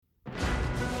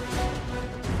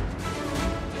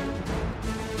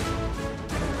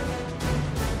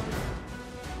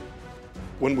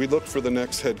When we look for the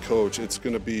next head coach, it's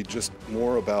going to be just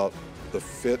more about the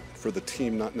fit for the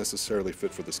team, not necessarily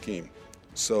fit for the scheme.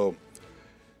 So,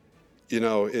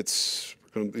 it's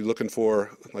going to be looking for,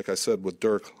 like I said, with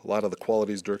Dirk, a lot of the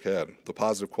qualities Dirk had. The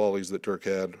positive qualities that Dirk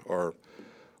had are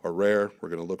rare. We're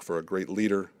going to look for a great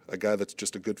leader, a guy that's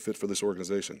just a good fit for this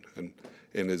organization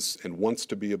and wants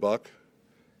to be a Buc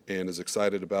and is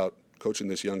excited about coaching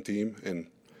this young team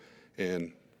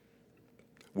and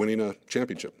winning a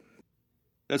championship.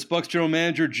 That's Bucs General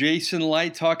Manager Jason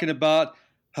Licht talking about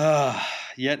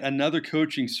yet another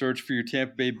coaching search for your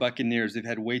Tampa Bay Buccaneers. They've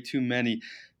had way too many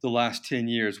the last 10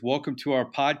 years. Welcome to our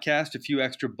podcast, A Few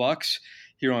Extra Bucs,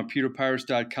 here on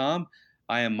PewterPirates.com.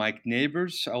 I am Mike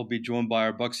Neighbors. I will be joined by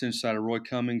our Bucs insider Roy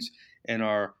Cummings and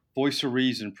our voice of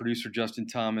reason, producer Justin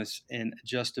Thomas, in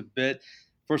just a bit.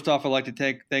 First off, I'd like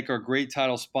to thank our great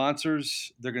title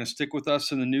sponsors. They're going to stick with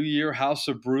us in the new year, House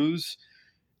of Brews,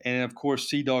 and, of course,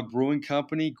 Sea Dog Brewing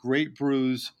Company. Great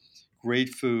brews, great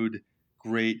food,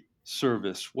 great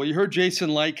service. Well, you heard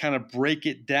Jason Licht kind of break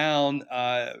it down.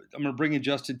 I'm going to bring in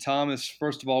Justin Thomas.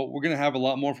 First of all, we're going to have a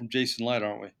lot more from Jason Licht,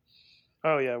 aren't we?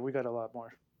 Oh, yeah, we got a lot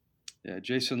more. Yeah,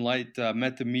 Jason Licht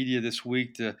met the media this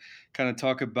week to kind of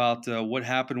talk about what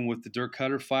happened with the Dirk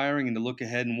Cutter firing and to look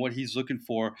ahead and what he's looking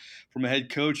for from a head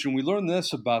coach. And we learned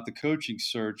this about the coaching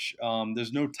search.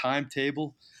 There's no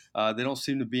timetable. They don't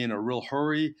seem to be in a real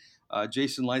hurry.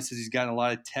 Jason Licht says he's gotten a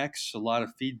lot of texts, a lot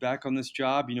of feedback on this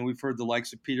job. We've heard the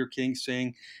likes of Peter King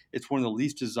saying it's one of the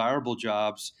least desirable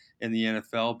jobs in the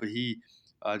NFL, but he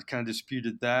kind of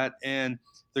disputed that. And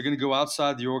they're going to go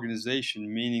outside the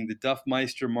organization, meaning the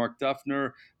Duffmeister, Mark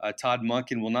Duffner, Todd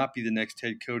Monken will not be the next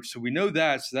head coach. So we know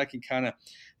that, so that can kind of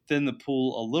thin the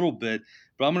pool a little bit.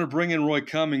 But I'm going to bring in Roy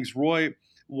Cummings. Roy,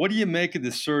 what do you make of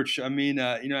the search? I mean,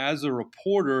 as a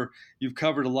reporter, you've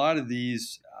covered a lot of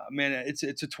these. Man, it's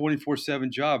a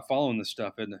 24/7 job following this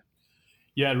stuff, isn't it?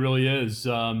 Yeah, it really is.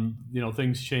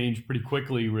 Things change pretty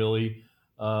quickly, really.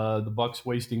 The Bucs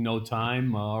wasting no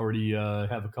time. Already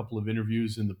have a couple of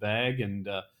interviews in the bag, and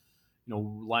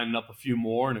lining up a few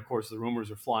more. And of course, the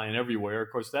rumors are flying everywhere. Of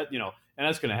course, that and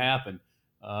that's going to happen.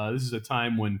 This is a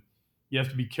time when you have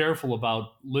to be careful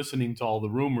about listening to all the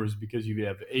rumors because you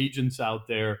have agents out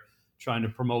there trying to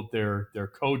promote their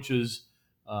coaches,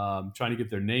 trying to get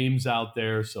their names out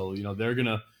there. So they're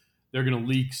gonna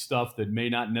leak stuff that may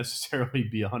not necessarily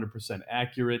be 100%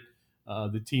 accurate.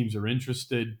 The teams are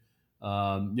interested.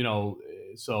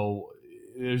 So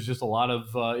there's just a lot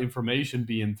of information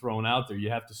being thrown out there.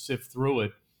 You have to sift through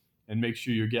it and make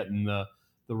sure you're getting the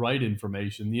right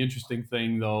information. The interesting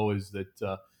thing, though, is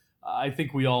that I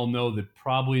think we all know that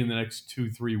probably in the next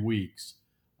 2-3 weeks,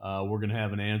 we're going to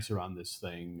have an answer on this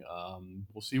thing.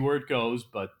 We'll see where it goes,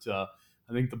 but I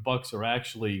think the Bucs are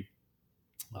actually,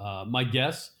 my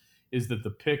guess is that the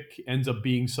pick ends up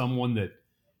being someone that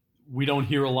we don't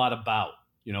hear a lot about.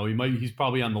 He's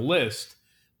probably on the list,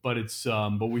 but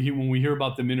when we hear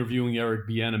about them interviewing Eric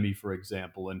Bieniemy, for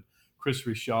example, and Chris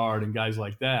Richard and guys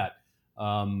like that,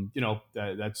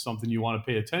 that's something you want to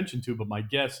pay attention to. But my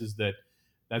guess is that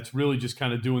that's really just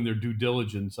kind of doing their due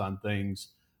diligence on things.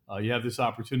 You have this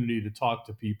opportunity to talk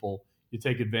to people. You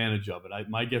take advantage of it.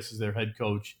 My guess is their head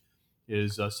coach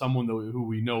is someone who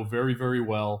we know very, very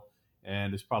well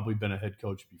and has probably been a head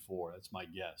coach before. That's my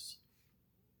guess.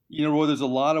 Roy, there's a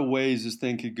lot of ways this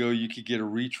thing could go. You could get a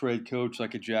retread coach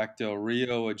like a Jack Del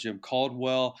Rio, a Jim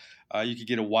Caldwell. You could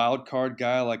get a wild card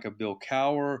guy like a Bill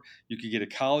Cowher. You could get a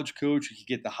college coach. You could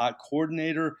get the hot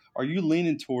coordinator. Are you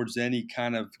leaning towards any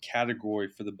kind of category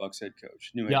for the Bucs head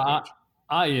coach, new head coach?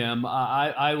 I am.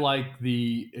 I like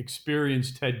the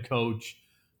experienced head coach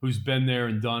who's been there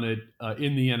and done it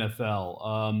in the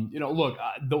NFL. Look,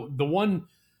 the one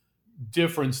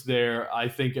difference there, I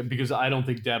think, because I don't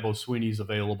think Dabo Swinney's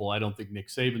available. I don't think Nick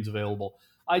Saban's available.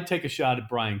 I'd take a shot at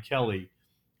Brian Kelly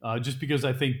just because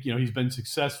I think, he's been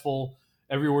successful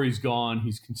everywhere he's gone.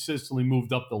 He's consistently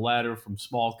moved up the ladder from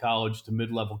small college to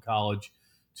mid-level college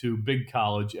to big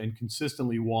college and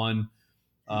consistently won.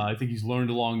 I think he's learned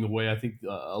along the way. I think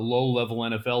a low-level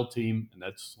NFL team, and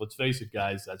that's, let's face it,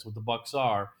 guys, that's what the Bucs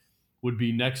are, would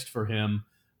be next for him.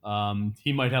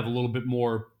 He might have a little bit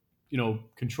more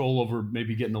control over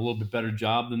maybe getting a little bit better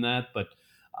job than that, but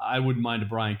I wouldn't mind a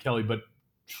Brian Kelly. But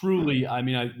truly, I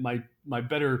mean, my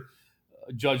better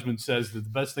judgment says that the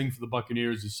best thing for the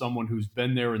Buccaneers is someone who's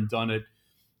been there and done it,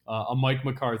 a Mike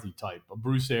McCarthy type, a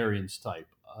Bruce Arians type.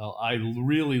 I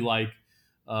really like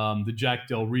the Jack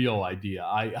Del Rio idea.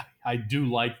 I do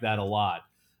like that a lot.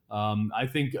 I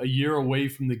think a year away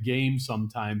from the game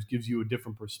sometimes gives you a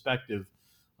different perspective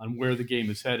on where the game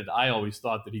is headed. I always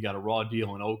thought that he got a raw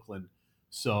deal in Oakland.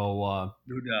 So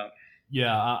no doubt.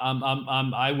 Yeah,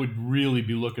 I would really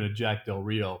be looking at Jack Del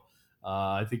Rio.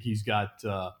 I think he's got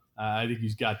the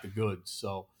goods.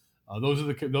 So those are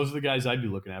the guys I'd be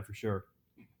looking at for sure.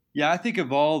 Yeah, I think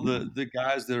of all the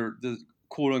guys that are the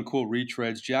quote unquote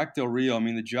retreads, Jack Del Rio. I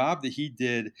mean, the job that he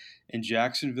did in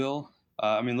Jacksonville.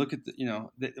 I mean, look at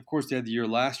of course they had the year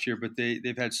last year, but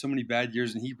they've had so many bad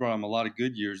years, and he brought them a lot of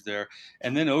good years there.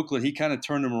 And then Oakland, he kind of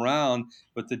turned them around,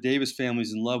 but the Davis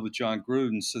family's in love with John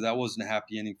Gruden, so that wasn't a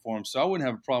happy ending for him. So I wouldn't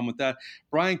have a problem with that.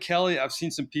 Brian Kelly, I've seen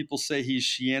some people say he's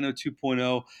Shiano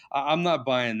 2.0. I'm not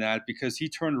buying that because he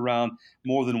turned around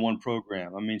more than one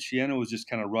program. I mean, Shiano was just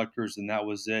kind of Rutgers, and that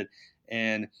was it.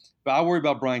 But I worry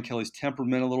about Brian Kelly's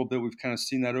temperament a little bit. We've kind of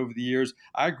seen that over the years.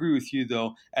 I agree with you,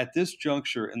 though. At this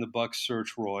juncture in the Bucs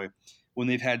search, Roy, when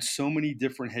they've had so many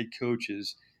different head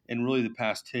coaches in really the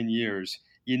past 10 years,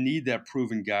 you need that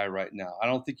proven guy right now. I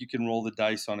don't think you can roll the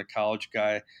dice on a college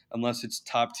guy unless it's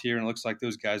top tier, and it looks like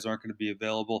those guys aren't going to be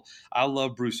available. I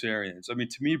love Bruce Arians. I mean,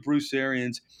 to me, Bruce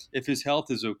Arians, if his health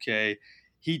is okay,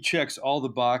 he checks all the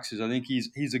boxes. I think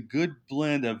he's a good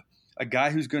blend of a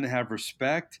guy who's going to have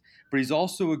respect, but he's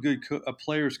also a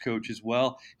player's coach as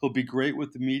well. He'll be great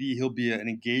with the media. He'll be an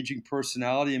engaging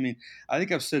personality. I mean, I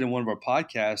think I've said in one of our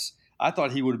podcasts, I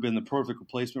thought he would have been the perfect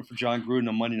replacement for John Gruden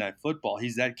on Monday Night Football.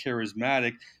 He's that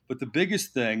charismatic. But the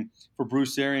biggest thing for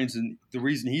Bruce Arians, and the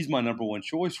reason he's my number one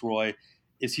choice, Roy,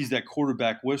 is he's that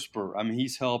quarterback whisperer. I mean,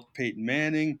 he's helped Peyton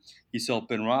Manning. He's helped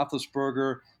Ben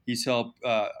Roethlisberger. He's helped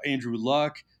Andrew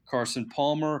Luck, Carson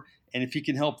Palmer. And if he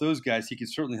can help those guys, he can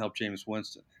certainly help Jameis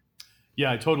Winston. Yeah,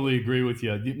 I totally agree with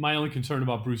you. My only concern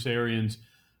about Bruce Arians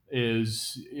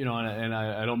is, and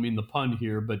I don't mean the pun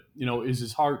here, but, is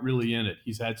his heart really in it?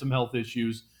 He's had some health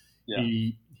issues. Yeah.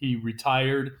 He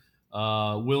retired,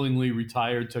 willingly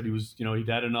retired, said he'd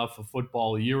had enough of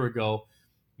football a year ago.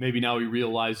 Maybe now he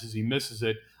realizes he misses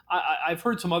it. I've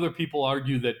heard some other people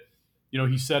argue that,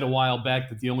 he said a while back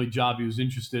that the only job he was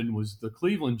interested in was the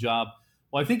Cleveland job.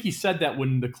 Well, I think he said that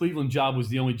when the Cleveland job was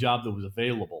the only job that was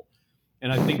available.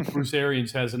 And I think Bruce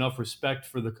Arians has enough respect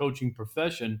for the coaching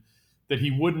profession that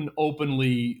he wouldn't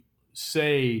openly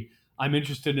say, I'm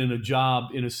interested in a job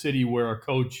in a city where a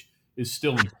coach is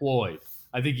still employed.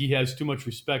 I think he has too much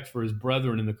respect for his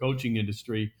brethren in the coaching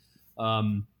industry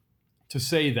to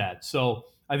say that. So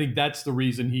I think that's the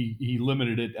reason he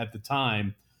limited it at the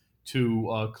time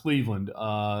to Cleveland.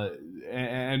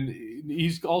 And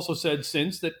he's also said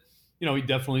since that, he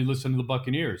definitely listened to the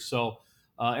Buccaneers. So,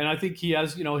 and I think he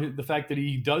has, the fact that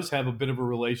he does have a bit of a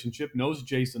relationship, knows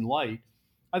Jason Light,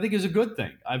 I think is a good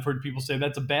thing. I've heard people say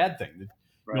that's a bad thing. That,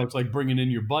 Right. It's like bringing in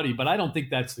your buddy, but I don't think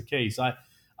that's the case. I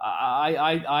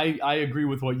agree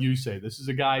with what you say. This is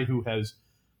a guy who has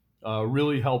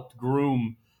really helped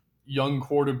groom young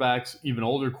quarterbacks, even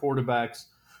older quarterbacks,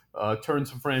 turn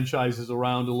some franchises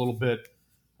around a little bit.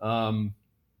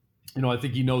 I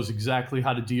think he knows exactly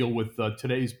how to deal with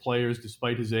today's players,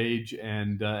 despite his age,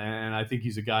 and I think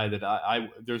he's a guy that I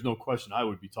there's no question I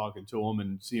would be talking to him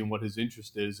and seeing what his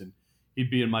interest is, and he'd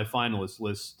be in my finalist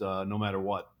list no matter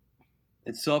what.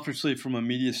 And selfishly, from a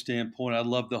media standpoint, I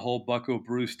love the whole Bucco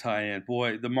Bruce tie-in.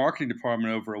 Boy, the marketing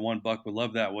department over at One Buck would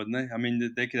love that, wouldn't they? I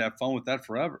mean, they could have fun with that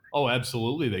forever. Oh,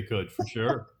 absolutely, they could, for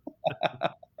sure.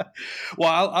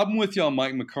 Well, I'm with you on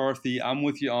Mike McCarthy. I'm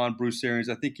with you on Bruce Arians.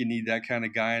 I think you need that kind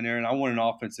of guy in there, and I want an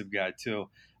offensive guy too.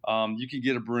 You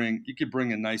could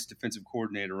bring a nice defensive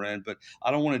coordinator in, but I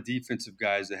don't want a defensive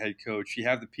guy as a head coach. You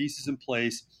have the pieces in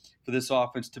place for this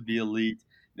offense to be elite.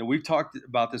 We've talked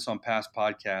about this on past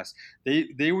podcasts.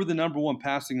 They were the number one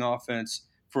passing offense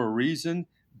for a reason,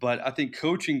 but I think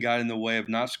coaching got in the way of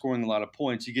not scoring a lot of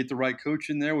points. You get the right coach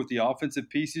in there with the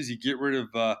offensive pieces. You get rid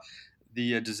of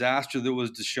the disaster that was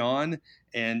Deshaun,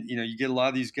 and you get a lot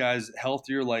of these guys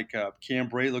healthier, like Cam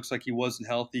Brate looks like he wasn't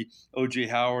healthy. O.J.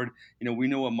 Howard, we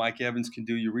know what Mike Evans can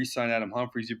do. You re-sign Adam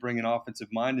Humphries, you bring an offensive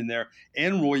mind in there,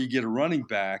 and Roy, you get a running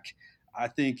back. I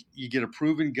think you get a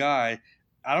proven guy.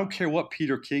 I don't care what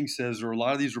Peter King says or a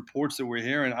lot of these reports that we're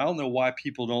hearing. I don't know why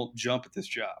people don't jump at this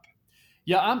job.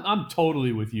 Yeah, I'm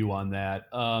totally with you on that.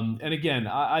 And again,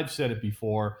 I've said it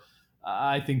before.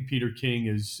 I think Peter King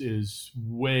is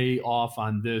way off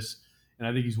on this, and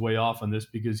I think he's way off on this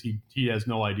because he has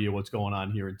no idea what's going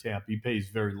on here in Tampa. He pays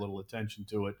very little attention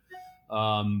to it.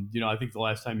 I think the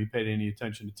last time he paid any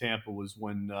attention to Tampa was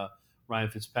when Ryan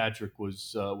Fitzpatrick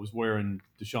was wearing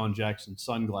Deshaun Jackson's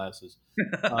sunglasses.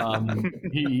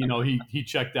 He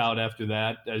checked out after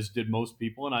that, as did most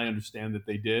people, and I understand that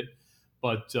they did.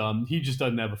 But he just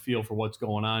doesn't have a feel for what's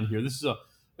going on here.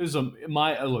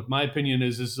 My opinion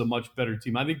is this is a much better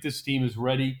team. I think this team is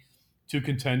ready to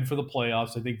contend for the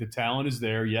playoffs. I think the talent is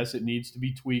there. Yes, it needs to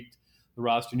be tweaked. The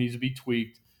roster needs to be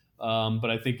tweaked. but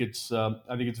I think it's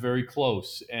very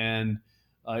close, and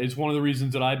it's one of the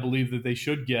reasons that I believe that they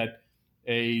should get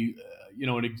a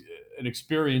an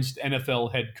experienced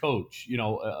NFL head coach,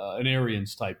 an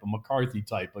Arians type, a McCarthy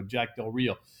type, a Jack Del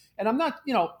Rio. And I'm not,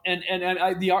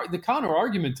 the counter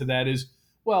argument to that is,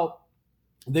 well,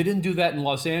 they didn't do that in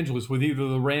Los Angeles with either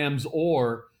the Rams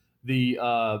or the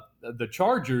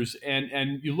Chargers,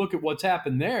 and you look at what's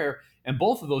happened there, and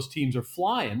both of those teams are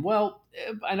flying. Well,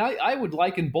 and I would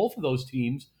liken both of those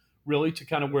teams really to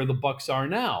kind of where the Bucs are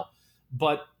now.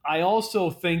 But I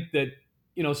also think that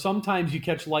sometimes you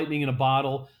catch lightning in a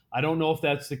bottle. I don't know if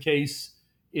that's the case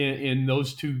in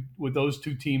those two with those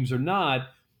two teams or not,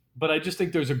 but I just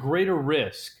think there's a greater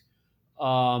risk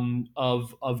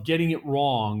of getting it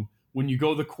wrong when you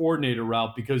go the coordinator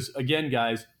route. Because again,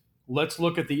 guys, let's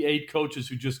look at the 8 coaches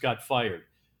who just got fired.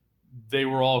 They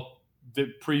were all the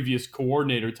previous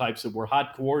coordinator types that were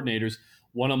hot coordinators.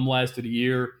 One of them lasted a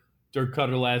year. Dirk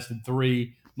Cutter lasted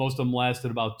 3. Most of them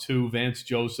lasted about 2. Vance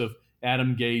Joseph,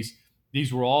 Adam Gase.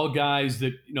 These were all guys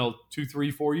that, 2,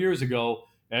 3, 4 years ago,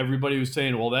 everybody was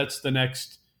saying, well, that's the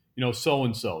next,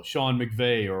 so-and-so, Sean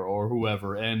McVay or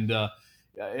whoever. And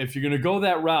if you're going to go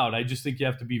that route, I just think you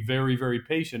have to be very, very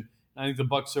patient. I think the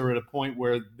Bucs are at a point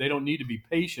where they don't need to be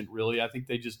patient, really. I think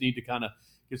they just need to kind of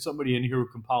get somebody in here who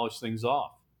can polish things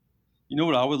off. You know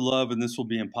what I would love, and this will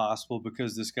be impossible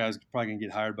because this guy's probably going to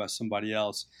get hired by somebody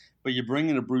else, but you bring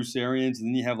in a Bruce Arians, and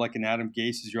then you have like an Adam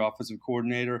Gase as your offensive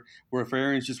coordinator, where if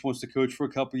Arians just wants to coach for a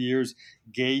couple of years,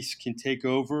 Gase can take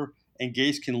over, and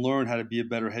Gase can learn how to be a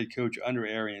better head coach under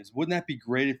Arians. Wouldn't that be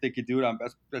great if they could do it?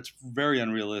 That's very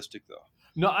unrealistic, though.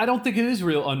 No, I don't think it is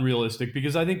unrealistic,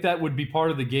 because I think that would be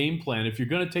part of the game plan. If you're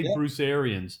going to take Bruce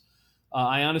Arians,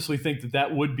 I honestly think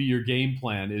that would be your game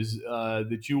plan, is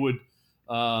that you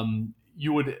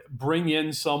would bring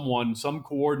in some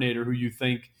coordinator who you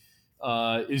think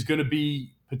is going to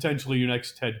be potentially your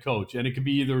next head coach. And it could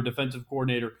be either a defensive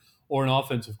coordinator or an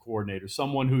offensive coordinator,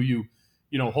 someone who you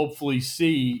hopefully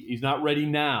see he's not ready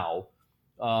now,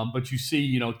 but you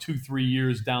see, 2-3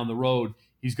 years down the road,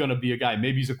 he's going to be a guy.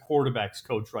 Maybe he's a quarterback's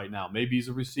coach right now. Maybe he's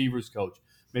a receivers coach.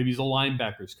 Maybe he's a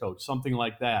linebackers coach, something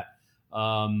like that.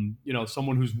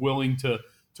 Someone who's willing to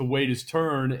wait his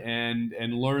turn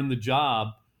and learn the job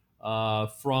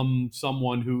from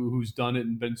someone who's done it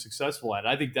and been successful at it.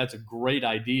 I think that's a great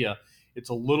idea. It's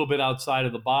a little bit outside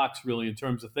of the box, really, in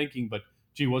terms of thinking, but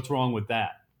gee, what's wrong with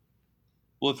that?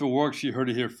 Well, if it works, you heard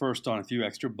it here first on A Few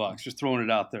Extra Bucs. Just throwing it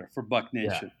out there for Buck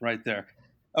Nation right there.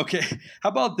 Okay, how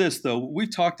about this, though? We've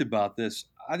talked about this.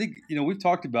 I think, we've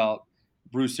talked about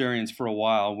Bruce Arians for a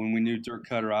while when we knew Dirk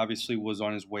Cutter obviously was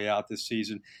on his way out this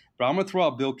season. But I'm going to throw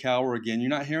out Bill Cowher again. You're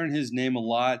not hearing his name a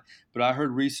lot, but I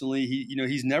heard recently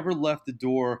he's never left the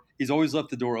door. He's always left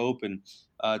the door open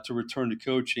to return to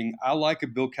coaching. I like a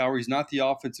Bill Cowher. He's not the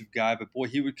offensive guy, but boy,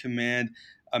 he would command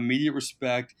immediate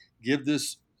respect, give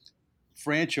this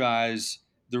franchise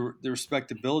the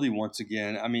respectability once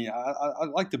again. I mean, I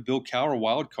like the Bill Cowher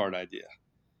wild card idea.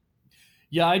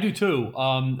 Yeah, I do too.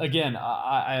 Again,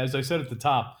 as I said at the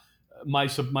top, my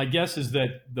guess is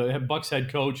that the Bucs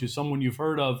head coach is someone you've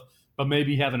heard of, but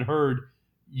maybe haven't heard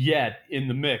yet in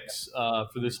the mix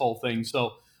for this whole thing.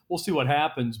 So we'll see what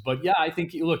happens. But yeah, I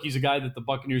think, look, he's a guy that the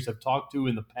Buccaneers have talked to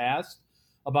in the past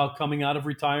about coming out of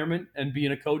retirement and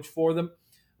being a coach for them.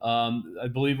 I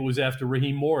believe it was after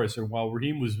Raheem Morris, or while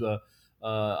Raheem was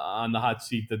on the hot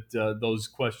seat, that those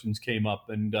questions came up,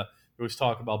 and there was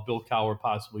talk about Bill Cowher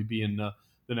possibly being the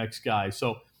next guy.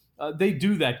 So they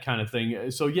do that kind of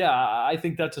thing. So yeah, I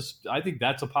think that's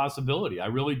a possibility. I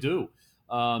really do.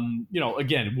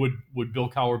 Again, would Bill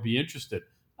Cowher be interested?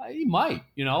 He might.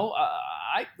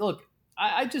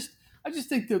 I just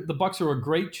think that the Bucs are a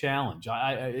great challenge.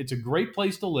 It's a great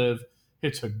place to live.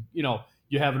 It's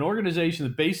you have an organization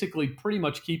that basically pretty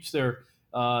much keeps their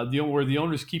where the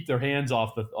owners keep their hands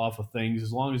off of things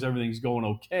as long as everything's going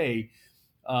okay,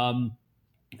 and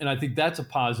I think that's a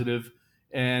positive.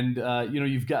 And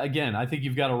you've got, again, I think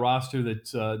you've got a roster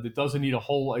that doesn't need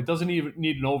it doesn't even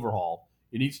need an overhaul.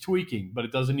 It needs tweaking, but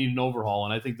it doesn't need an overhaul.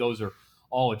 And I think those are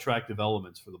all attractive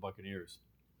elements for the Buccaneers.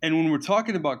 And when we're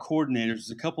talking about coordinators,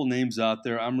 there's a couple names out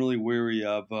there I'm really wary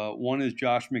of. One is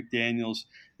Josh McDaniels.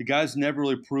 The guy's never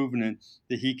really proven it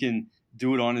that he can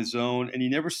do it on his own, and you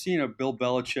never seen a Bill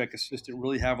Belichick assistant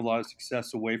really have a lot of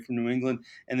success away from New England.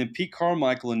 And then Pete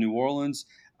Carmichael in New Orleans,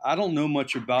 I don't know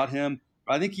much about him,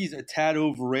 but I think he's a tad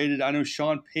overrated. I know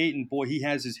Sean Payton, boy, he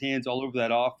has his hands all over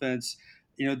that offense.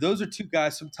 Those are two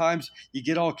guys sometimes you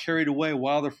get all carried away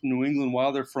while they're from New England,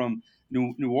 while they're from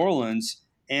New Orleans.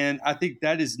 And I think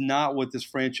that is not what this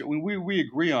franchise – we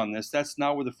agree on this. That's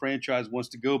not where the franchise wants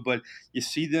to go. But you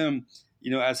see them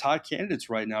as hot candidates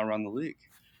right now around the league.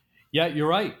 Yeah, you're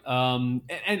right, and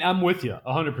I'm with you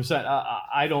 100%.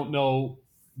 I don't know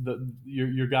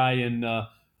your guy in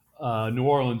New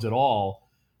Orleans at all.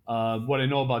 What I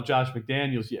know about Josh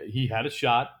McDaniels, yeah, he had a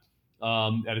shot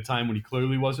at a time when he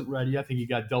clearly wasn't ready. I think he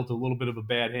got dealt a little bit of a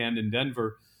bad hand in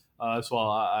Denver, so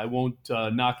I won't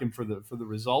knock him for the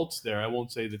results there. I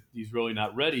won't say that he's really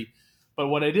not ready. But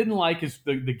what I didn't like is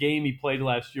the game he played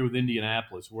last year with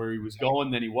Indianapolis, where he was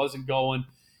going, then he wasn't going,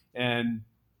 and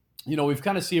we've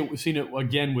kind of seen it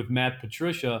again with Matt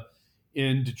Patricia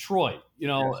in Detroit.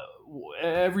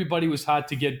 Everybody was hot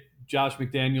to get Josh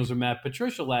McDaniels or Matt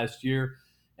Patricia last year,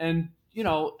 and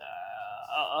a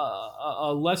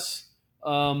less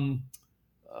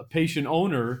patient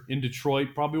owner in Detroit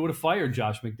probably would have fired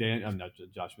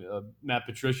Matt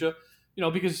Patricia.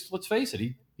 Because let's face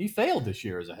it, he failed this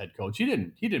year as a head coach. He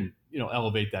didn't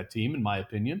elevate that team, in my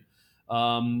opinion.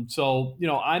 So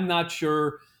I'm not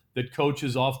sure that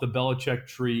coaches off the Belichick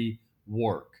tree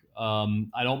work.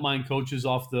 I don't mind coaches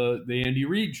off the Andy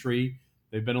Reid tree.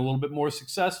 They've been a little bit more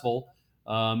successful.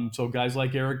 So guys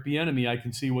like Eric Bieniemy, I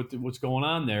can see what's going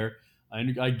on there.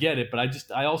 I get it, but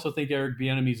I also think Eric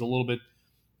Bieniemy is a little bit.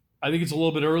 I think it's a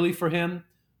little bit early for him.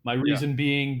 My reason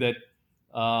being that,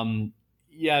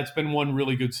 it's been one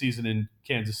really good season in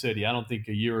Kansas City. I don't think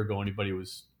a year ago anybody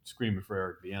was screaming for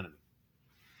Eric Bieniemy.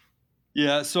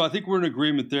 Yeah, so I think we're in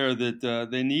agreement there that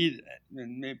they need,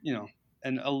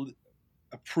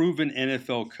 a proven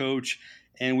NFL coach,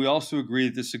 and we also agree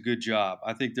that this is a good job.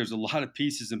 I think there's a lot of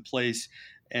pieces in place,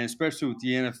 and especially with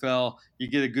the NFL, you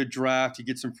get a good draft, you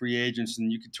get some free agents,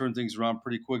 and you can turn things around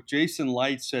pretty quick. Jason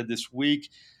Light said this week,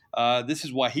 this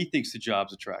is why he thinks the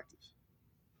job's attractive.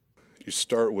 You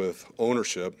start with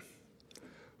ownership,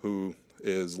 who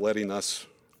is letting us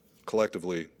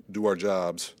collectively do our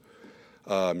jobs.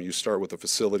 You start with the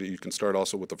facility. You can start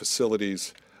also with the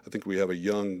facilities. I think we have a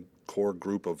young core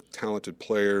group of talented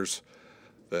players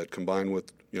that, combined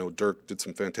with, Dirk did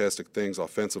some fantastic things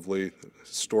offensively,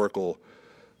 historical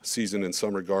season in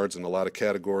some regards in a lot of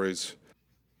categories.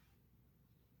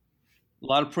 A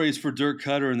lot of praise for Dirk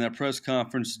Cutter in that press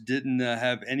conference. Didn't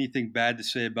have anything bad to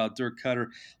say about Dirk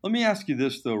Cutter. Let me ask you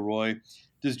this, though, Roy.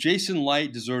 Does Jason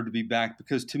Light deserve to be back?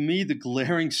 Because to me, the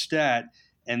glaring stat,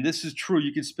 and this is true,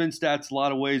 you can spin stats a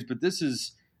lot of ways, but this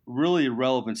is really a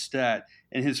relevant stat.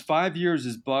 In his 5 years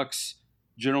as Bucs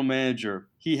general manager,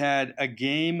 he had a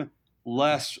game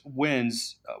less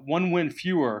wins, one win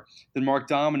fewer than Mark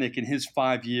Dominic in his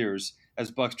 5 years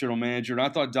as Bucs general manager. And I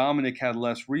thought Dominic had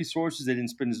less resources. They didn't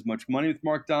spend as much money with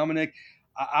Mark Dominic.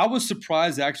 I was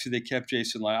surprised, actually, they kept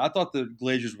Jason Light. I thought the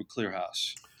Glazers would clean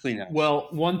house. Well,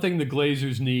 one thing the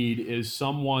Glazers need is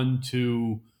someone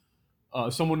who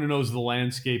knows the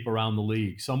landscape around the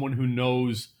league, someone who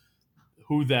knows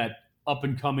who that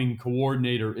up-and-coming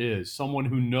coordinator is, someone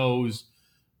who knows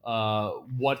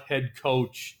what head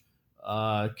coach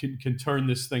can turn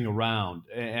this thing around.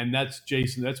 And that's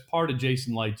Jason. That's part of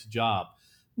Jason Light's job.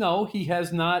 No, he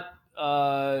has not.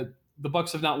 The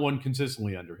Bucs have not won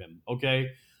consistently under him.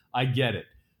 Okay, I get it.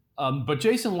 But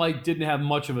Jason Light didn't have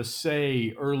much of a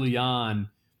say early on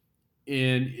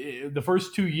in the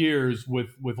first 2 years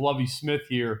with Lovie Smith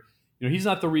here. He's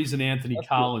not the reason Anthony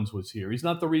Collins was here. He's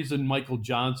not the reason Michael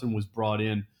Johnson was brought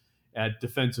in at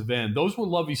defensive end. Those were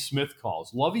Lovie Smith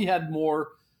calls. Lovie had more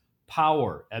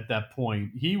power at that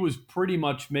point. He was pretty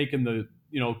much making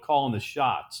calling the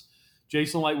shots.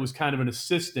 Jason Light was kind of an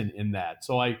assistant in that.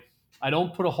 So I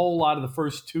don't put a whole lot of the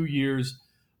first 2 years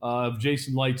of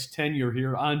Jason Light's tenure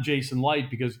here on Jason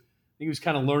Light, because he was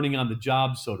kind of learning on the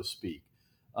job, so to speak.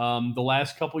 The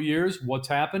last couple of years, what's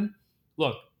happened?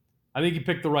 Look, I think he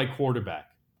picked the right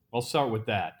quarterback. I'll start with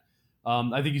that.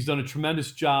 I think he's done a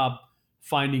tremendous job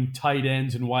finding tight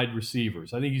ends and wide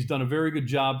receivers. I think he's done a very good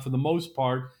job, for the most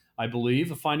part, I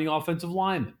believe, of finding offensive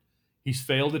linemen. He's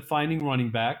failed at finding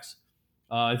running backs.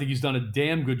 I think he's done a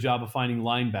damn good job of finding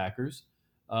linebackers.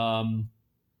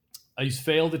 He's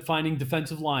failed at finding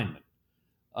defensive linemen.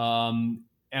 And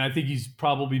I think he's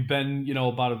probably been,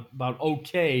 about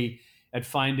okay at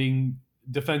finding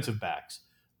defensive backs.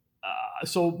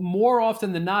 So more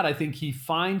often than not, I think he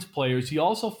finds players. He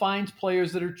also finds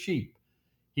players that are cheap.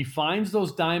 He finds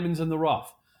those diamonds in the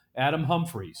rough. Adam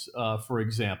Humphries, for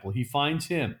example, he finds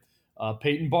him.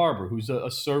 Peyton Barber, who's a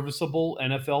serviceable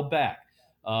NFL back.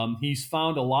 He's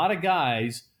found a lot of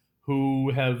guys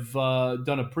who have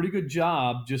done a pretty good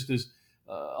job just as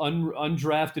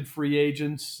undrafted free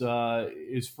agents.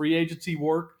 Is free agency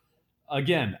work?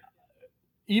 Again,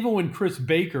 even when Chris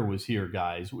Baker was here,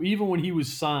 guys, even when he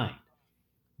was signed,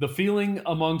 the feeling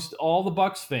amongst all the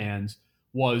Bucs fans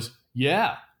was,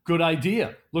 yeah, Good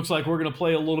idea. Looks like we're going to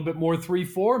play a little bit more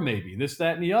 3-4 maybe, this,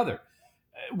 that, and the other.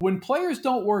 When players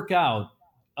don't work out,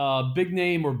 big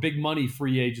name or big money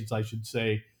free agents, I should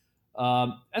say,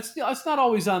 that's not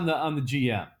always on the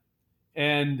GM.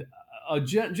 And a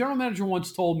general manager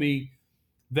once told me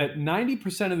that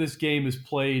 90% of this game is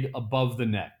played above the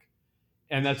neck,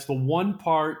 and that's the one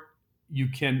part you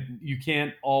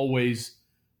can't always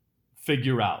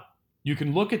figure out. You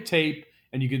can look at tape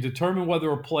and you can determine whether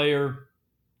a player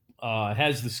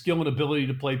has the skill and ability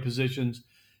to play positions.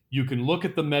 You can look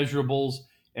at the measurables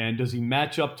and does he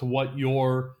match up to what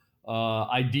your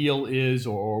ideal is,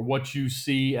 or what you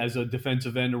see as a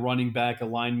defensive end, a running back, a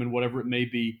lineman, whatever it may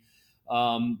be.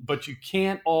 But you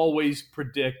can't always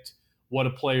predict what a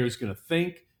player is going to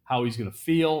think, how he's going to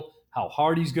feel, how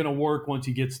hard he's going to work once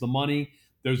he gets the money.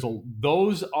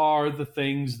 Those are the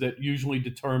things that usually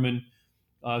determine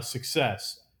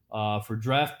success for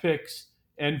draft picks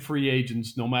and free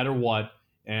agents, no matter what.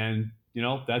 And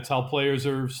that's how players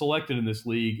are selected in this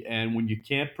league. And when you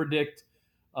can't predict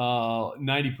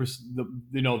 90%,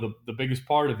 the biggest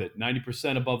part of it,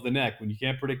 90% above the neck, when you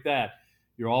can't predict that,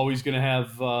 you're always going to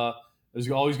have there's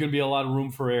always going to be a lot of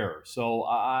room for error. So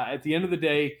at the end of the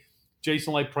day,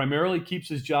 Jason Licht primarily keeps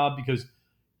his job because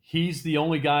he's the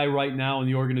only guy right now in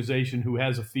the organization who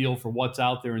has a feel for what's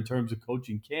out there in terms of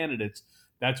coaching candidates.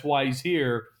 That's why he's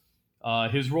here.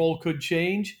 His role could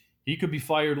change. He could be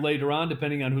fired later on,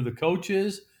 depending on who the coach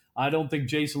is. I don't think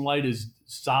Jason Licht is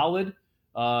solid.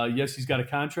 Yes, he's got a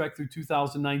contract through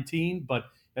 2019, but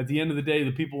at the end of the day,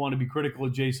 the people want to be critical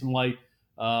of Jason Licht.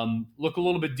 Look a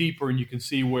little bit deeper, and you can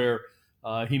see where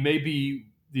he may be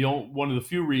one of the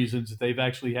few reasons that they've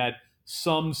actually had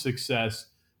some success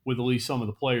with at least some of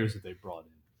the players that they've brought in.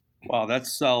 Wow,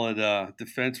 that's solid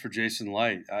defense for Jason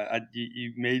Licht.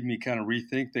 You made me kind of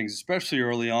rethink things, especially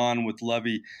early on with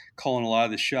Levy calling a lot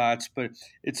of the shots. But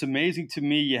it's amazing to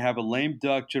me you have a lame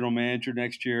duck general manager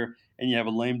next year and you have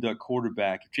a lame duck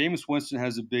quarterback. If Jameis Winston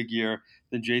has a big year,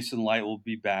 then Jason Licht will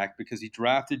be back because he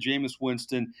drafted Jameis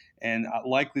Winston, and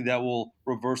likely that will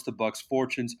reverse the Bucs'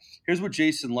 fortunes. Here's what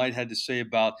Jason Licht had to say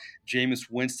about Jameis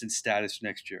Winston's status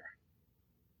next year.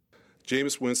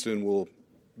 Jameis Winston will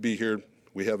be here.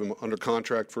 We have him under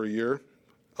contract for a year.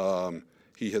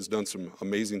 He has done some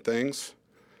amazing things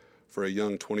for a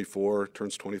young 24,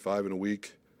 turns 25 in a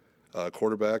week.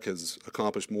 Quarterback has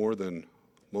accomplished more than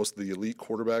most of the elite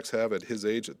quarterbacks have at his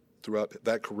age throughout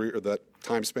that career, that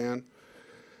time span.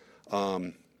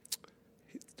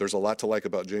 There's a lot to like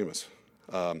about Jameis.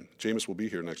 Jameis will be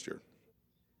here next year.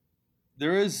 I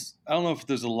don't know if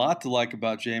there's a lot to like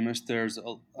about Jameis. There's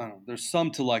some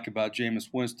to like about Jameis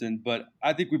Winston, but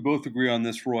I think we both agree on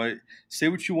this, Roy. Say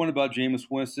what you want about Jameis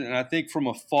Winston, and I think from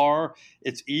afar,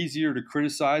 it's easier to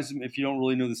criticize him if you don't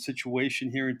really know the situation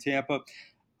here in Tampa.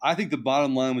 I think the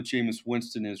bottom line with Jameis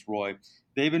Winston is, Roy,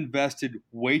 they've invested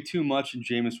way too much in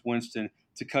Jameis Winston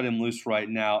to cut him loose right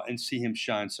now and see him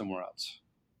shine somewhere else.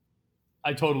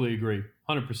 I totally agree,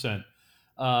 100%.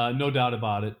 No doubt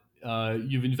about it.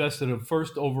 You've invested a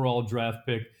first overall draft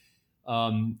pick.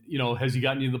 Has he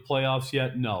gotten you to the playoffs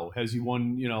yet? No. Has he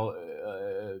won?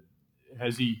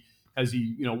 Has he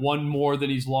won more than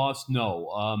he's lost?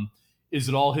 No. Is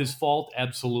it all his fault?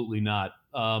 Absolutely not.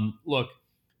 Look,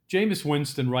 Jameis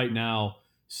Winston right now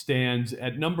stands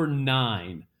at number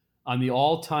 9 on the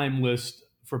all-time list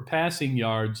for passing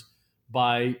yards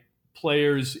by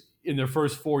players in their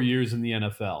first 4 years in the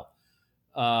NFL.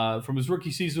 From his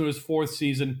rookie season to his 4th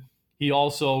season, he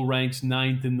also ranks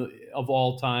 9th of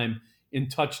all time in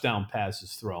touchdown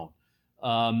passes thrown.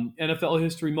 NFL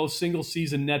history, most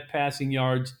single-season net passing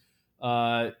yards.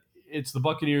 It's the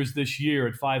Buccaneers this year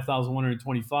at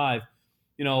 5,125.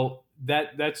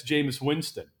 That's Jameis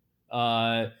Winston.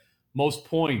 Most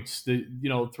points,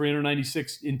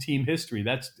 396 in team history.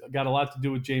 That's got a lot to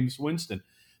do with Jameis Winston.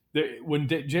 When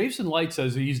Jason Licht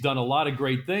says he's done a lot of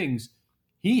great things,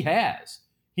 he has.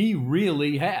 He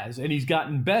really has, and he's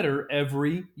gotten better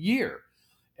every year.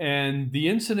 And the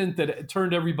incident that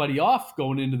turned everybody off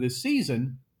going into this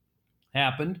season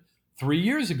happened 3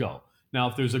 years ago.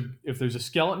 Now, if there's a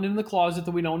skeleton in the closet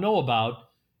that we don't know about,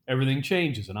 everything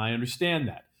changes, and I understand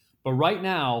that. But right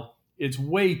now, it's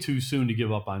way too soon to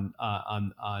give up on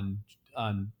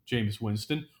Jameis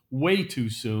Winston. Way too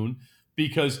soon,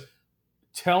 because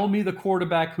tell me the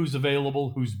quarterback who's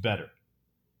available who's better.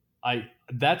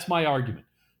 That's my argument.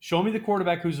 Show me the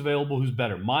quarterback who's available who's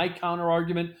better. My counter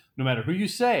argument, no matter who you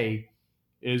say,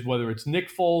 is whether it's Nick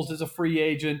Foles as a free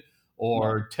agent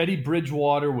or Teddy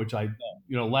Bridgewater, which I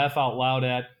laugh out loud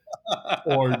at,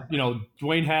 or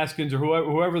Dwayne Haskins or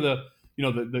whoever the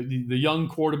the young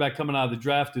quarterback coming out of the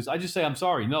draft is, I just say, I'm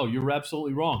sorry. No, you're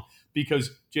absolutely wrong,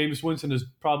 because Jameis Winston has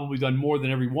probably done more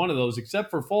than every one of those, except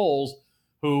for Foles,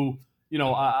 who,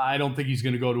 I don't think he's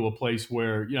going to go to a place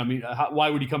where, why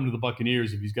would he come to the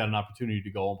Buccaneers if he's got an opportunity to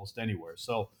go almost anywhere?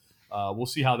 So we'll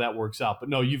see how that works out. But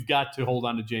no, you've got to hold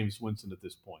on to Jameis Winston at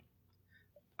this point.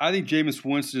 I think Jameis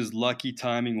Winston is lucky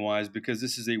timing-wise because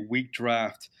this is a weak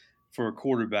draft for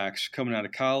quarterbacks coming out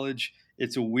of college.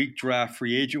 It's a weak draft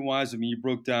free agent-wise. I mean, you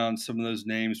broke down some of those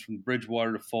names from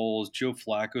Bridgewater to Foles. Joe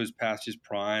Flacco's past his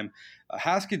prime.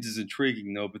 Haskins is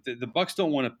intriguing, though, but the Bucs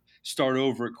don't want to start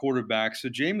over at quarterback. So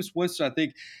Jameis Winston, I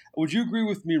think, would you agree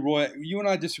with me, Roy? You and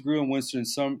I disagree on Winston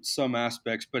in some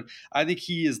aspects, but I think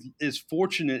he is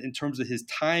fortunate in terms of his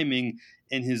timing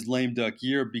in his lame duck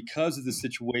year because of the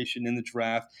situation in the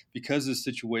draft, because of the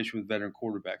situation with veteran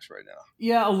quarterbacks right now.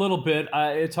 Yeah, a little bit.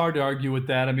 It's hard to argue with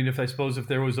that. I mean, if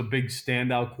there was a big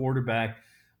standout quarterback,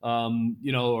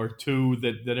 or two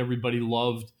that everybody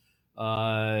loved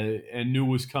and knew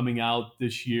was coming out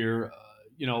this year,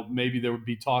 maybe there would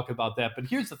be talk about that. But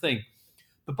here's the thing.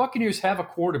 The Buccaneers have a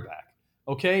quarterback,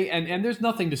 okay? And there's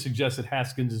nothing to suggest that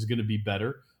Haskins is going to be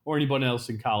better or anyone else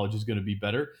in college is going to be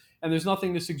better. And there's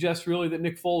nothing to suggest really that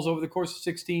Nick Foles over the course of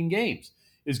 16 games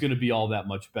is going to be all that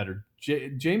much better.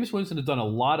 Jameis Winston has done a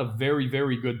lot of very,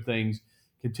 very good things,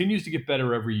 continues to get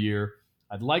better every year.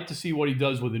 I'd like to see what he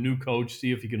does with a new coach,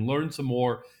 see if he can learn some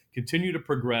more, continue to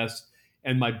progress.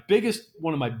 And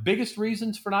one of my biggest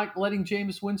reasons for not letting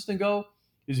Jameis Winston go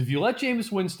is if you let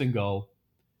Jameis Winston go,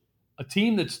 a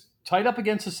team that's tight up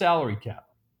against the salary cap,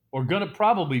 or going to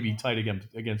probably be tight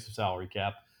against the salary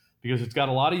cap, because it's got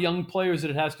a lot of young players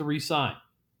that it has to re-sign,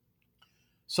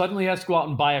 suddenly has to go out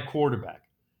and buy a quarterback.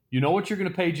 You know what you're going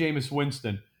to pay Jameis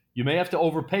Winston. You may have to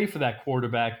overpay for that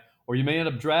quarterback, or you may end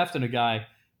up drafting a guy,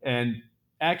 and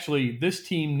actually this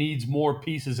team needs more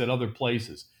pieces at other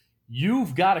places.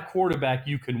 You've got a quarterback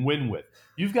you can win with.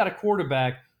 You've got a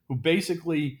quarterback who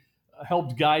basically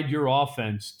helped guide your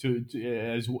offense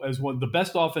as one of the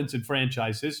best offense in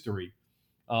franchise history,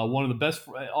 one of the best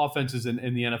offenses in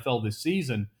the NFL this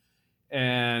season.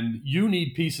 And you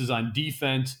need pieces on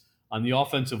defense, on the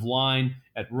offensive line,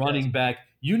 at running back.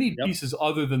 You need pieces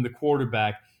other than the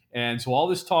quarterback. And so all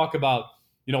this talk about,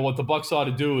 what the Bucs ought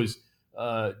to do is,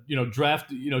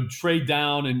 draft, trade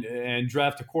down and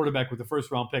draft a quarterback with the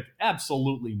first round pick.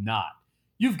 Absolutely not.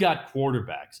 You've got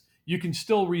quarterbacks. You can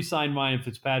still re-sign Ryan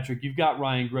Fitzpatrick. You've got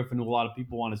Ryan Griffin, who a lot of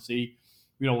people want to see.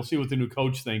 We'll see what the new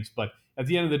coach thinks. But at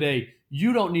the end of the day,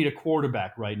 you don't need a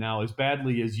quarterback right now as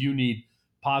badly as you need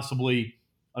possibly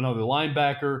another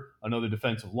linebacker, another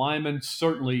defensive lineman,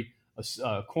 certainly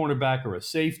a cornerback or a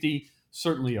safety,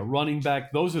 certainly a running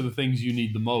back. Those are the things you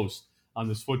need the most on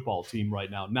this football team right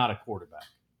now, not a quarterback.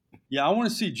 Yeah, I want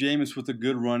to see Jameis with a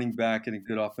good running back and a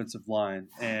good offensive line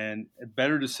and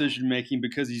better decision-making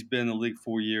because he's been in the league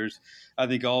 4 years. I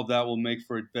think all of that will make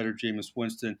for a better Jameis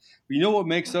Winston. But you know what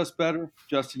makes us better?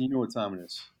 Justin, you know what time it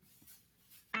is.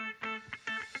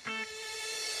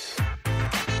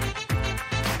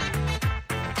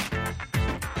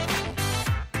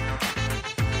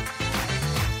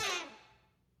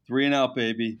 Three and out,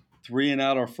 baby. 3 and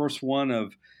out, our first one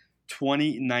of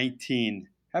 2019.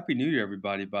 Happy New Year,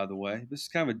 everybody, by the way. This is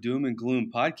kind of a doom and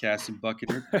gloom podcast in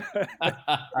Buccaneer. Head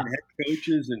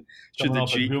coaches and should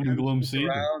the doom and gloom season.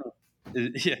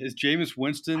 Is Jameis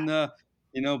Winston, blah,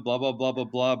 blah, blah, blah,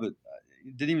 blah. But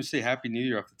didn't even say Happy New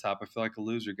Year off the top. I feel like a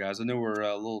loser, guys. I know we're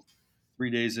a little 3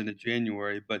 days into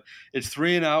January, but it's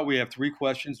 3 and out. We have 3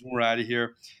 questions and we're out of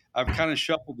here. I've kind of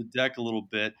shuffled the deck a little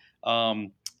bit.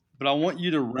 But I want you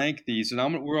to rank these,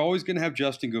 and we're always going to have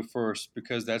Justin go first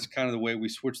because that's kind of the way we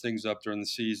switch things up during the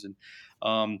season.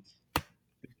 In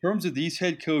terms of these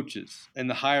head coaches and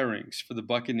the hirings for the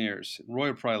Buccaneers, Roy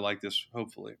will probably like this,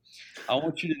 hopefully. I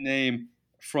want you to name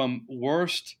from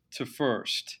worst to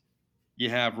first.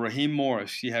 You have Raheem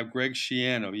Morris, you have Greg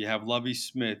Schiano, you have Lovie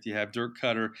Smith, you have Dirk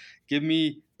Cutter. Give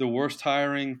me the worst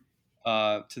hiring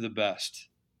to the best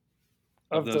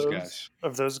of those guys.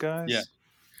 Of those guys? Yeah.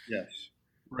 Yes.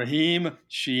 Raheem,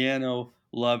 Schiano,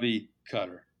 Lovie,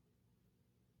 Cutter.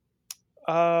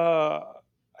 I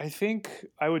think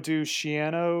I would do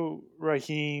Schiano,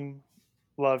 Raheem,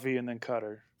 Lovie, and then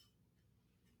Cutter.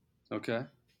 Okay.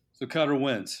 So Cutter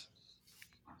wins.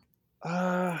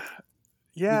 Yeah.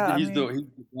 He's the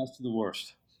best of the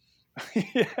worst.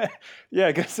 Yeah,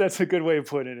 I guess that's a good way of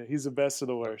putting it. He's the best of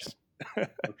the worst.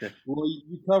 Okay. Well,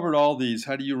 you covered all these.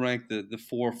 How do you rank the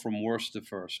 4 from worst to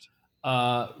first?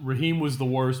 Raheem was the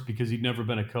worst because he'd never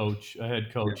been a head coach. Yeah.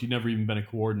 He'd never even been a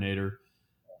coordinator.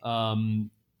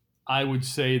 I would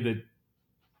say that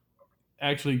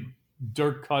actually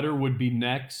Dirk Cutter would be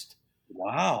next.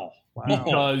 Wow.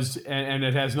 Because and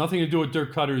it has nothing to do with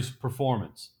Dirk Cutter's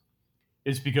performance.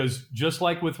 It's because just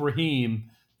like with Raheem,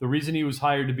 the reason he was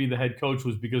hired to be the head coach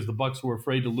was because the Bucs were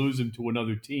afraid to lose him to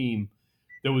another team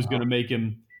that was going to make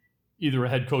him either a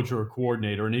head coach or a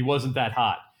coordinator, and he wasn't that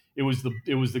hot. It was the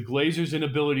Glazers'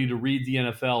 inability to read the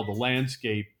NFL, the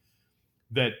landscape,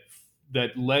 that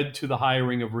led to the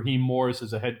hiring of Raheem Morris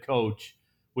as a head coach,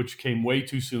 which came way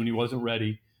too soon. He wasn't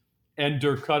ready, and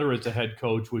Dirk Cutter as a head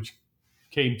coach, which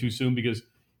came too soon because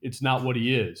it's not what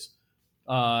he is.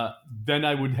 Then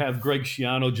I would have Greg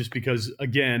Schiano just because,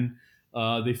 again,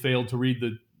 they failed to read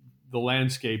the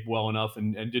landscape well enough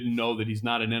and didn't know that he's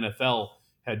not an NFL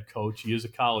head coach. He is a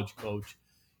college coach.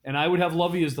 And I would have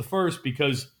Lovey as the first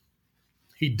because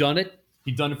he'd done it.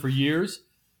 He'd done it for years.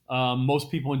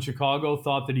 Most people in Chicago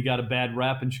thought that he got a bad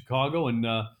rap in Chicago, and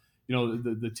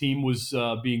the team was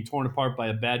being torn apart by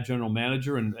a bad general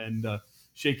manager and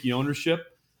shaky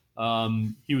ownership.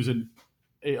 He was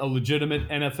a legitimate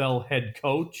NFL head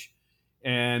coach,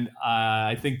 and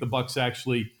I think the Bucs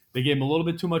actually they gave him a little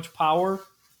bit too much power,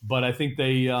 but I think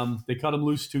they cut him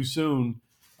loose too soon.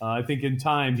 I think in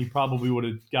time he probably would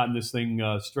have gotten this thing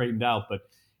straightened out, but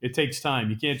it takes time.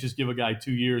 You can't just give a guy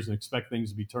 2 years and expect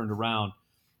things to be turned around,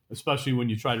 especially when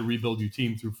you try to rebuild your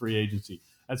team through free agency.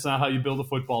 That's not how you build a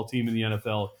football team in the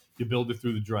NFL. You build it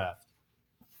through the draft.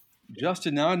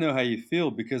 Justin, now I know how you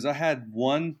feel because I had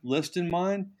one list in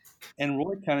mind, and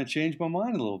Roy kind of changed my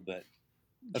mind a little bit.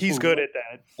 He's good at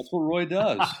that. That's what Roy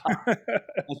does. That's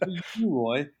what you do,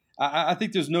 Roy. I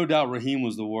think there's no doubt Raheem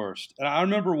was the worst. And I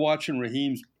remember watching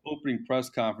Raheem's opening press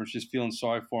conference, just feeling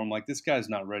sorry for him. Like, this guy's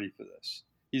not ready for this.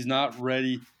 He's not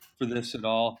ready for this at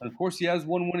all. And, of course, he has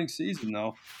one winning season,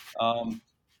 though,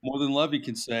 more than Lovey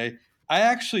can say. I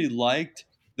actually liked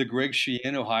the Greg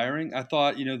Schiano hiring. I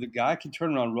thought, the guy can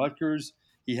turn around Rutgers.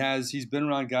 He's been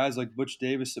around guys like Butch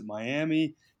Davis at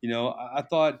Miami. I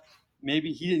thought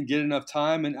maybe he didn't get enough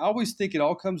time. And I always think it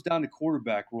all comes down to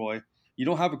quarterback, Roy. You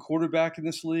don't have a quarterback in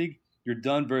this league, you're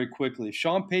done very quickly. If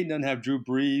Sean Payton doesn't have Drew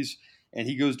Brees and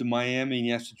he goes to Miami and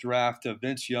he has to draft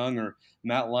Vince Young or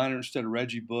Matt Leinart instead of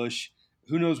Reggie Bush,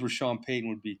 who knows where Sean Payton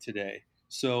would be today.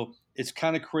 So it's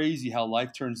kind of crazy how life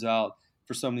turns out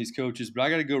for some of these coaches. But I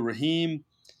got to go Raheem.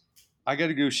 I got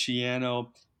to go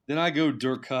Schiano. Then I go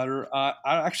Dirk Cutter. I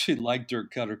actually like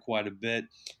Dirk Cutter quite a bit.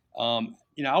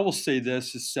 I will say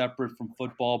this is separate from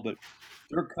football, but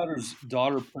Dirk Cutter's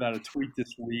daughter put out a tweet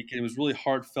this week, and it was really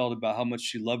heartfelt about how much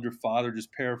she loved her father,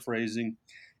 just paraphrasing,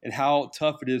 and how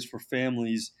tough it is for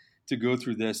families to go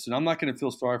through this. And I'm not going to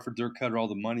feel sorry for Dirk Cutter, all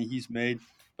the money he's made,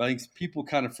 but I think people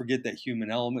kind of forget that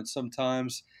human element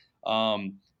sometimes.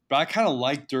 But I kind of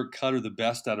like Dirk Cutter the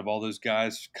best out of all those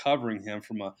guys covering him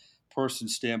from a person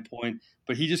standpoint,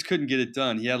 but he just couldn't get it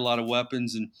done. He had a lot of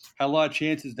weapons and had a lot of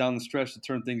chances down the stretch to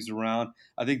turn things around.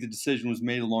 I think the decision was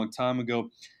made a long time ago.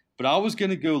 But I was going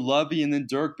to go Lovey and then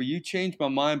Dirk, but you changed my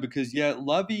mind because,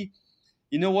 Lovey,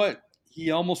 you know what?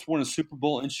 He almost won a Super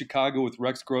Bowl in Chicago with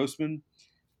Rex Grossman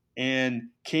and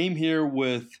came here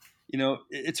with,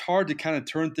 it's hard to kind of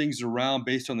turn things around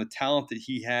based on the talent that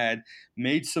he had,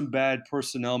 made some bad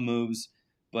personnel moves,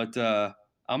 but I'm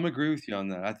going to agree with you on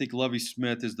that. I think Lovey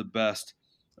Smith is the best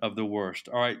of the worst.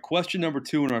 All right, question number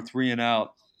 2 in our 3 and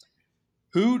out.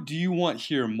 Who do you want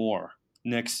here more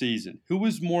next season? Who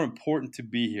is more important to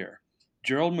be here,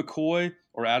 Gerald McCoy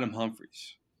or Adam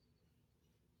Humphries?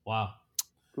 Wow.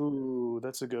 Ooh,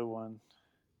 that's a good one.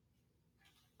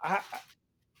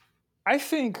 I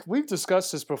think we've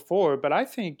discussed this before, but I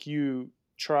think you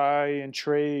try and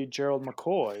trade Gerald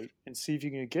McCoy and see if you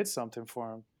can get something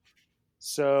for him.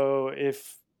 So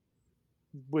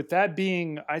with that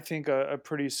being, I think, a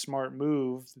pretty smart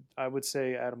move, I would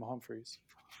say Adam Humphries.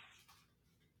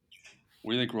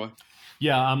 What do you think, Roy?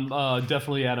 Yeah, I'm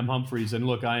definitely Adam Humphries. And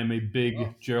look, I am a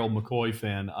big Gerald McCoy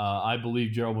fan. I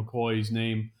believe Gerald McCoy's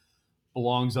name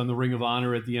belongs on the Ring of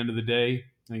Honor at the end of the day.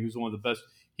 I think he was one of the best.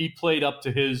 He played up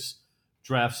to his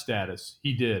draft status.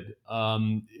 He did.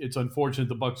 It's unfortunate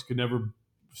the Bucs could never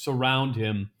surround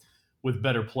him with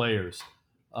better players.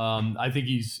 I think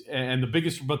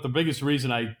the biggest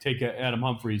reason I take Adam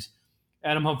Humphries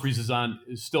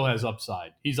still has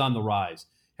upside. He's on the rise.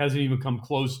 Hasn't even come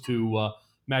close to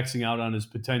maxing out on his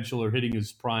potential or hitting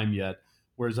his prime yet.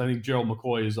 Whereas I think Gerald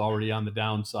McCoy is already on the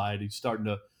downside.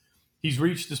 He's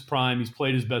reached his prime. He's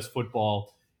played his best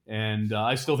football. And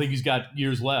I still think he's got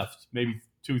years left, maybe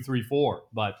 2, 3, 4.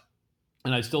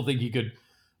 And I still think he could,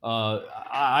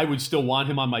 I would still want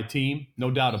him on my team, no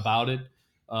doubt about it.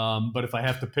 But if I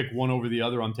have to pick one over the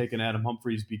other, I'm taking Adam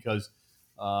Humphries because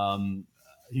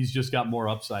he's just got more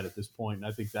upside at this point. And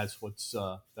I think that's what's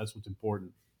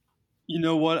important. You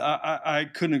know what? I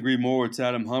couldn't agree more. It's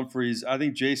Adam Humphries. I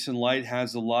think Jason Light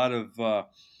has a lot of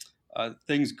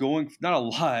things going, not a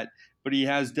lot, but he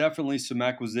has definitely some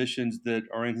acquisitions that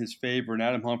are in his favor. And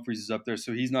Adam Humphries is up there,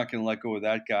 so he's not going to let go of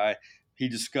that guy. He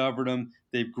discovered him.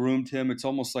 They've groomed him. It's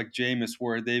almost like Jameis,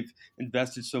 where they've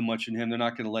invested so much in him, they're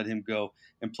not going to let him go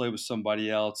and play with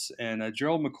somebody else. And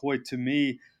Gerald McCoy, to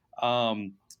me,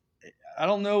 um, I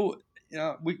don't know. You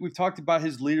know, we've talked about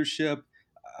his leadership.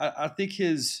 I think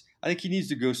I think he needs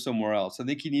to go somewhere else. I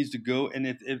think he needs to go.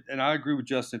 And and I agree with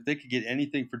Justin. If they could get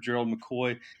anything for Gerald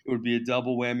McCoy, it would be a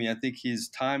double whammy. I think his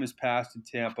time has passed in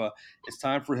Tampa. It's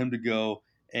time for him to go.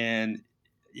 And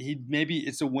maybe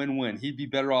it's a win-win. He'd be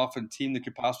better off in a team that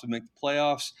could possibly make the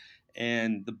playoffs,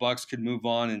 and the Bucs could move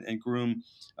on and groom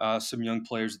some young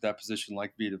players at that position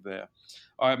like Vita Vea.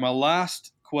 All right, my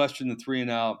last question, the 3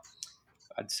 and out.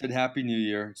 I said Happy New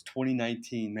Year. It's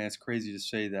 2019. Man, it's crazy to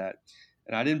say that.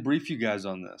 And I didn't brief you guys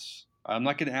on this. I'm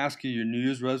not going to ask you your New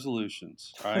Year's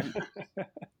resolutions. All right.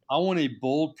 I want a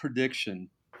bold prediction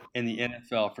in the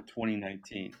NFL for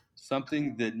 2019.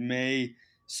 Something that may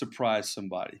surprise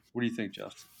somebody. What do you think,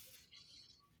 Justin?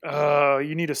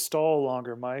 You need to stall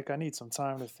longer, Mike. I need some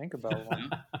time to think about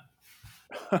one.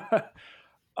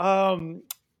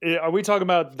 Are we talking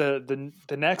about the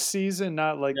next season,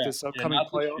 not like this upcoming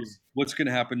playoffs? What's going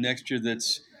to happen next year?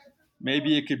 That's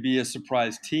maybe it could be a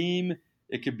surprise team.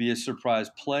 It could be a surprise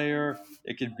player.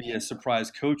 It could be a surprise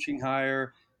coaching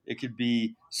hire. It could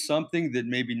be something that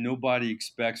maybe nobody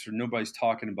expects or nobody's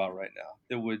talking about right now.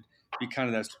 That would be kind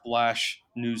of that splash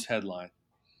news headline.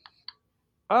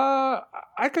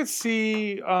 I could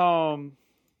see.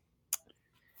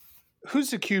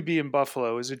 Who's the QB in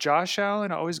Buffalo? Is it Josh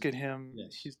Allen? I always get him.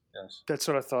 Yes. That's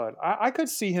what I thought. I could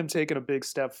see him taking a big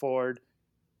step forward.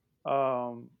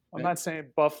 I'm not saying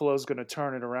Buffalo's going to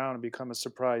turn it around and become a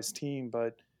surprise team,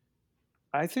 but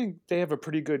I think they have a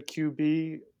pretty good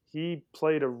QB. He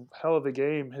played a hell of a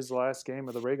game his last game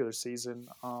of the regular season.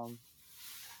 I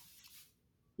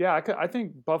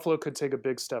think Buffalo could take a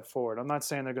big step forward. I'm not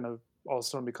saying they're going to all of a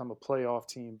sudden become a playoff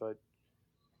team, but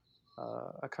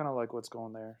I kind of like what's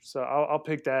going there. So I'll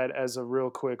pick that as a real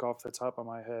quick off the top of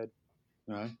my head.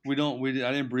 All right.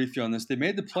 I didn't brief you on this. They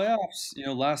made the playoffs,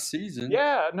 last season.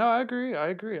 Yeah, no, I agree.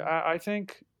 I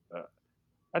think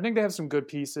they have some good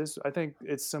pieces. I think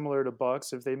it's similar to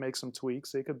Bucs. If they make some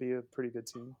tweaks, they could be a pretty good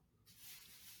team.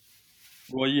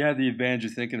 Well, you had the advantage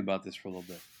of thinking about this for a little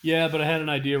bit. Yeah, but I had an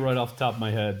idea right off the top of my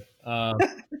head.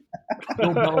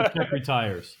 Bill Belichick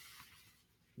retires.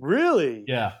 Really?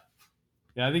 Yeah.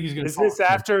 Yeah, I think he's going to. Is this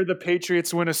after the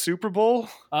Patriots win a Super Bowl?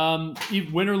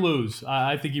 Win or lose,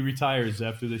 I think he retires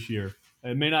after this year.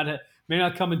 It may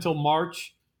not come until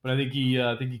March, but I think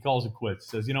he calls it quits.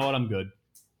 Says, you know what, I'm good.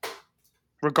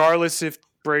 Regardless if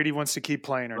Brady wants to keep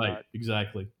playing or right, not.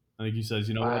 Exactly. I think he says,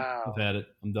 you know what, I've had it.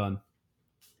 I'm done.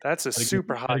 That's a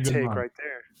super hot take right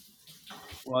there.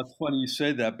 Well, it's funny you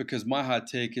say that because my hot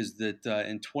take is that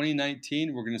in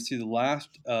 2019 we're going to see the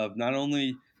last of not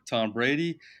only Tom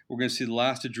Brady, we're going to see the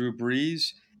last of Drew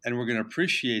Brees, and we're going to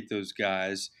appreciate those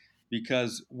guys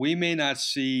because we may not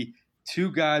see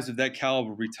two guys of that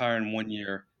caliber retire in 1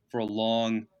 year for a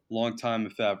long, long time,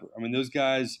 if ever. I mean, those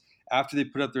guys, after they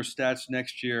put up their stats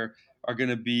next year, are going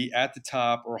to be at the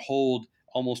top or hold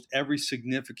almost every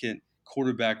significant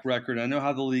quarterback record. I know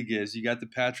how the league is. You got the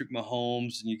Patrick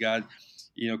Mahomes and you got,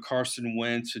 Carson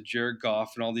Wentz and Jared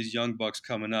Goff and all these young bucks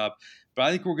coming up. But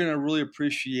I think we're going to really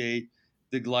appreciate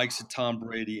the likes of Tom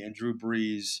Brady and Drew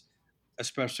Brees,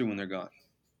 especially when they're gone.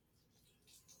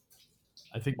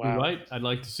 I think you're right. I'd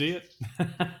like to see it.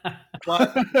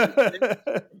 But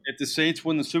if the Saints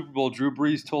win the Super Bowl, Drew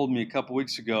Brees told me a couple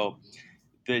weeks ago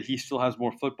that he still has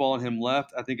more football in him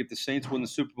left. I think if the Saints win the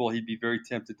Super Bowl, he'd be very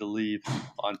tempted to leave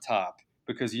on top.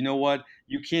 Because you know what?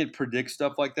 You can't predict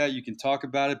stuff like that. You can talk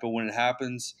about it, but when it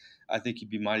happens, I think he'd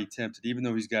be mighty tempted, even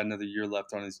though he's got another year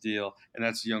left on his deal, and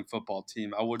that's a young football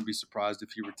team. I wouldn't be surprised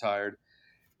if he retired.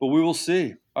 But we will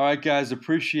see. All right, guys,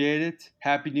 appreciate it.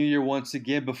 Happy New Year once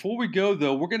again. Before we go,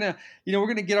 though, we're gonna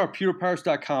get our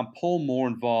PewterPirates.com poll more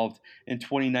involved in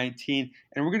 2019,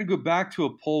 and we're gonna go back to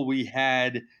a poll we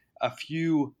had a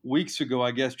few weeks ago,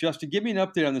 I guess. Justin, give me an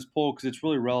update on this poll because it's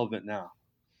really relevant now.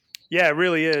 Yeah, it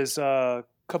really is. A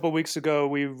couple of weeks ago,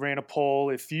 we ran a poll.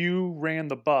 If you ran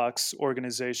the Bucs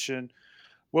organization,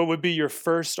 what would be your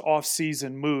first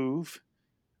off-season move?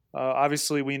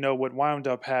 Obviously, we know what wound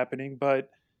up happening, but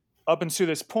up until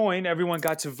this point, everyone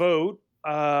got to vote.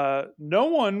 No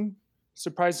one,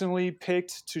 surprisingly,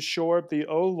 picked to shore up the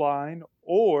O-line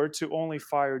or to only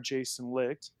fire Jason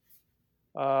Licht.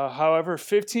 However,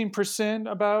 15%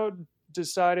 about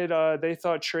decided they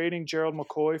thought trading Gerald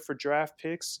McCoy for draft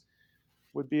picks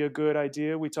would be a good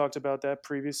idea. We talked about that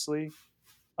previously.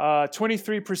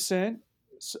 23%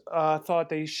 thought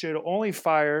they should only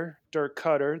fire Dirk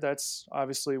Cutter. That's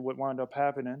obviously what wound up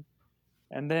happening.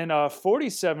 And then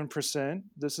 47%,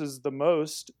 this is the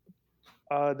most,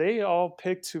 they all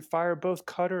picked to fire both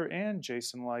Cutter and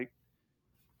Jason Light.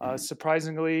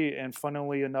 Surprisingly and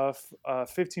funnily enough,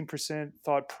 15%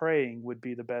 thought praying would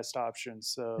be the best option.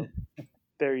 So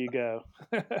there you go.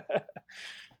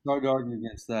 Hard to argue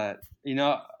against that.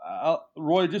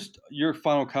 Roy, just your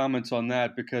final comments on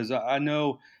that, because I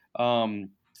know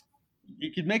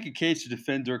you could make a case to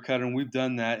defend Dirk Cutter, and we've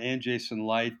done that, and Jason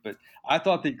Light, but I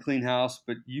thought they'd clean house,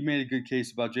 but you made a good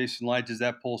case about Jason Light. Does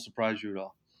that poll surprise you at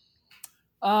all?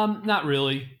 Not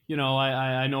really.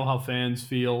 I know how fans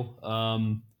feel.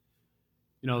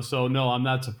 So no, I'm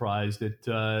not surprised.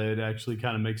 It actually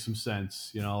kind of makes some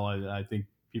sense. I think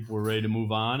people were ready to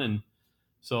move on, and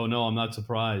so no, I'm not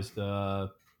surprised. I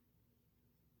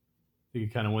think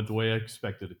it kind of went the way I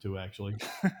expected it to, actually.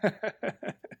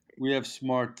 We have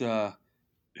smart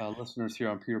listeners here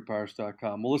on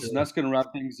PeterPowers.com. Well, listen, that's going to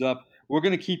wrap things up. We're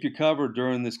going to keep you covered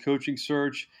during this coaching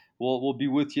search. We'll be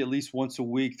with you at least once a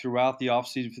week throughout the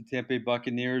offseason for the Tampa Bay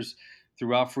Buccaneers,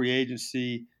 throughout free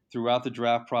agency, throughout the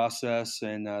draft process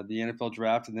and the NFL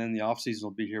draft, and then the offseason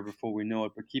will be here before we know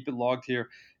it. But keep it logged here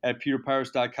at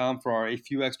PeterPowers.com for our A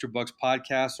Few Extra Bucks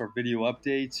podcast, our video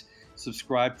updates.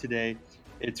 Subscribe today.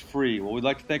 It's free. Well, we'd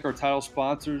like to thank our title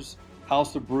sponsors,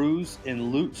 House of Brews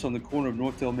and Lutz on the corner of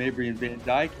Northdale, Mabry, and Van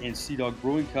Dyke, and Sea Dog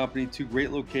Brewing Company, two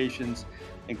great locations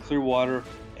in Clearwater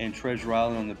and Treasure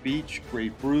Island on the beach.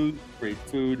 Great brew, great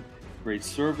food, great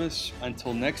service.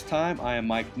 Until next time, I am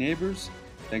Mike Neighbors.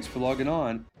 Thanks for logging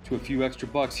on to A Few Extra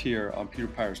Bucks here on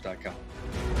PeterPowers.com.